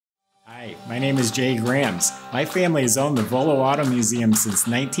My name is Jay Grams. My family has owned the Volo Auto Museum since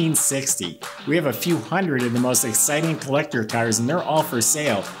 1960. We have a few hundred of the most exciting collector cars, and they're all for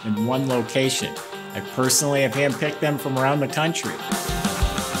sale in one location. I personally have handpicked them from around the country.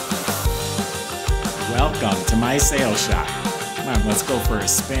 Welcome to my sales shop. Come on, let's go for a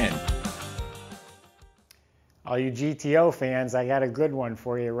spin. All you GTO fans, I got a good one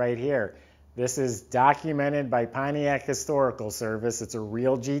for you right here. This is documented by Pontiac Historical Service. It's a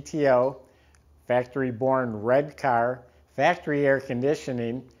real GTO, factory-born red car, factory air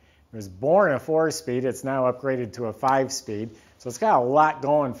conditioning. It was born a 4-speed. It's now upgraded to a 5-speed. So it's got a lot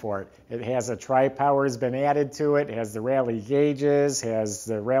going for it. It has a tri-power has been added to it. It has the rally gauges, has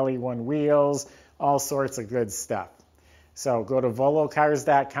the Rally 1 wheels, all sorts of good stuff. So go to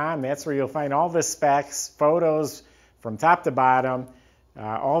volocars.com. That's where you'll find all the specs, photos from top to bottom.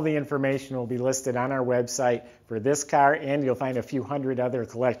 All the information will be listed on our website for this car, and you'll find a few hundred other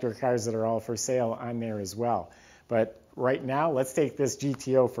collector cars that are all for sale on there as well. But right now, let's take this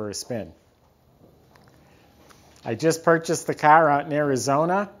GTO for a spin. I just purchased the car out in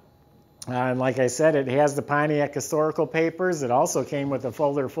Arizona. And like I said, it has the Pontiac historical papers. It also came with a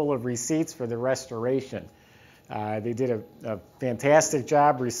folder full of receipts for the restoration. They did a fantastic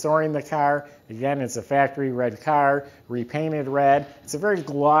job restoring the car. Again, it's a factory red car, repainted red. It's a very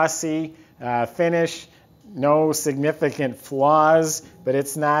glossy finish, no significant flaws, but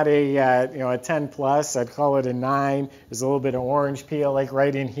it's not a 10 plus. I'd call it a 9. There's a little bit of orange peel like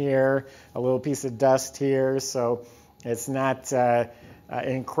right in here, a little piece of dust here. So it's not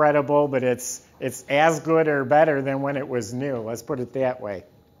incredible, but it's as good or better than when it was new. Let's put it that way.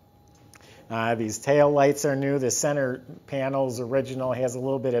 These tail lights are new. The center panel's original, has a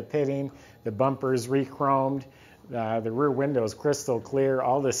little bit of pitting. The bumper's rechromed. The rear window's crystal clear.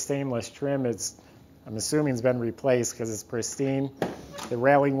 All the stainless trim, I'm assuming it's been replaced because it's pristine. The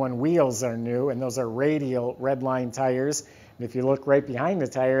Rally 1 wheels are new, and those are radial redline tires. And if you look right behind the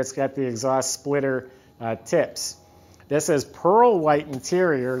tire, it's got the exhaust splitter tips. This is pearl white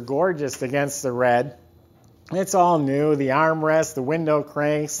interior, gorgeous against the red. It's all new. The armrests, the window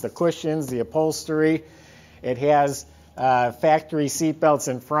cranks, the cushions, the upholstery. It has factory seat belts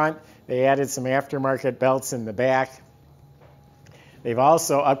in front. They added some aftermarket belts in the back. They've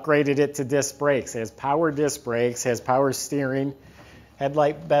also upgraded it to disc brakes. It has power disc brakes, has power steering.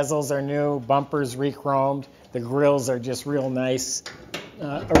 Headlight bezels are new, bumpers rechromed. The grills are just real nice,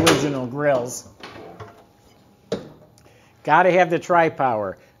 original grills. Got to have the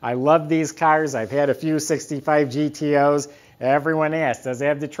tri-power. I love these cars. I've had a few 65 GTOs. Everyone asked, does it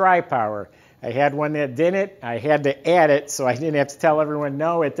have the tri-power? I had one that didn't. I had to add it, so I didn't have to tell everyone,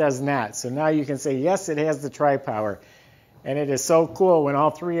 no, it does not. So now you can say, yes, it has the tri-power. And it is so cool when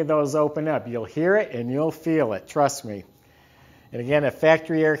all three of those open up. You'll hear it and you'll feel it, trust me. And again, a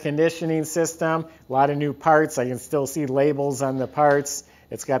factory air conditioning system, a lot of new parts. I can still see labels on the parts.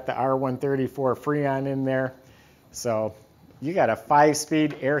 It's got the R134 Freon in there. So you got a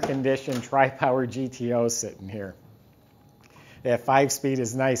 5-speed air-conditioned tri-power GTO sitting here. That 5-speed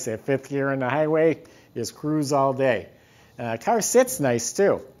is nice. That 5th gear on the highway is cruise all day. Car sits nice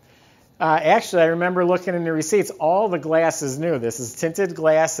too. Actually, I remember looking in the receipts, all the glass is new. This is tinted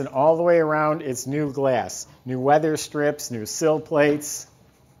glass, and all the way around it's new glass. New weather strips, new sill plates.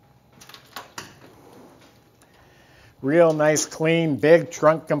 Real nice, clean, big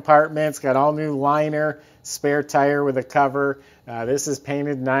trunk compartments. Got all new liner. Spare tire with a cover. This is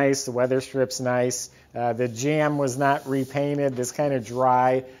painted nice. The weather strip's nice. The jam was not repainted. It's kind of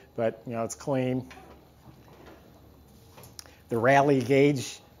dry, but it's clean. The rally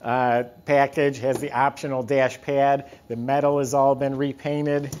gauge package has the optional dash pad. The metal has all been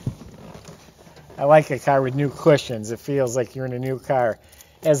repainted. I like a car with new cushions. It feels like you're in a new car.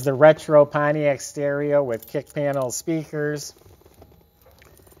 It has the retro Pontiac stereo with kick panel speakers.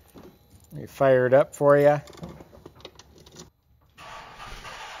 Let me fire it up for you.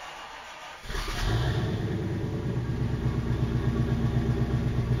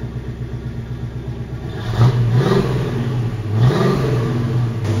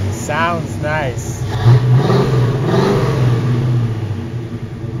 Sounds nice.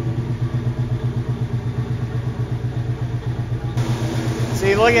 So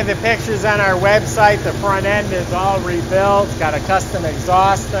you look at the pictures on our website, the front end is all rebuilt. It's got a custom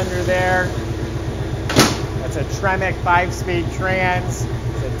exhaust under there. That's a Tremec 5-speed trans.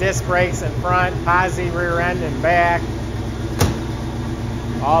 The disc brakes in front, posi rear end and back.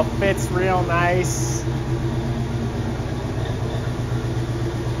 All fits real nice.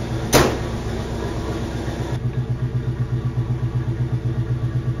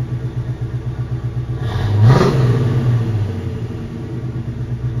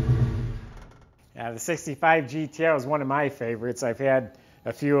 The 65 GTO is one of my favorites. I've had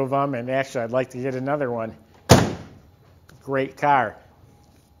a few of them, and actually I'd like to get another one. Great car.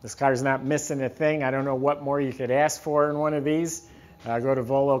 This car's not missing a thing. I don't know what more you could ask for in one of these. Go to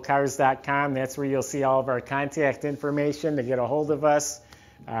volocars.com. That's where you'll see all of our contact information to get a hold of us.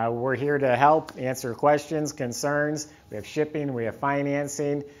 We're here to help, answer questions, concerns. We have shipping, we have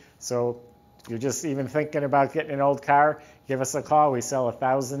financing. So if you're just even thinking about getting an old car, give us a call. We sell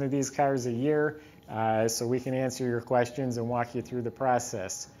 1,000 of these cars a year, so we can answer your questions and walk you through the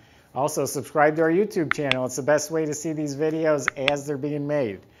process. Also, subscribe to our YouTube channel. It's the best way to see these videos as they're being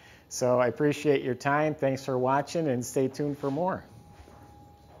made. So I appreciate your time. Thanks for watching, and stay tuned for more.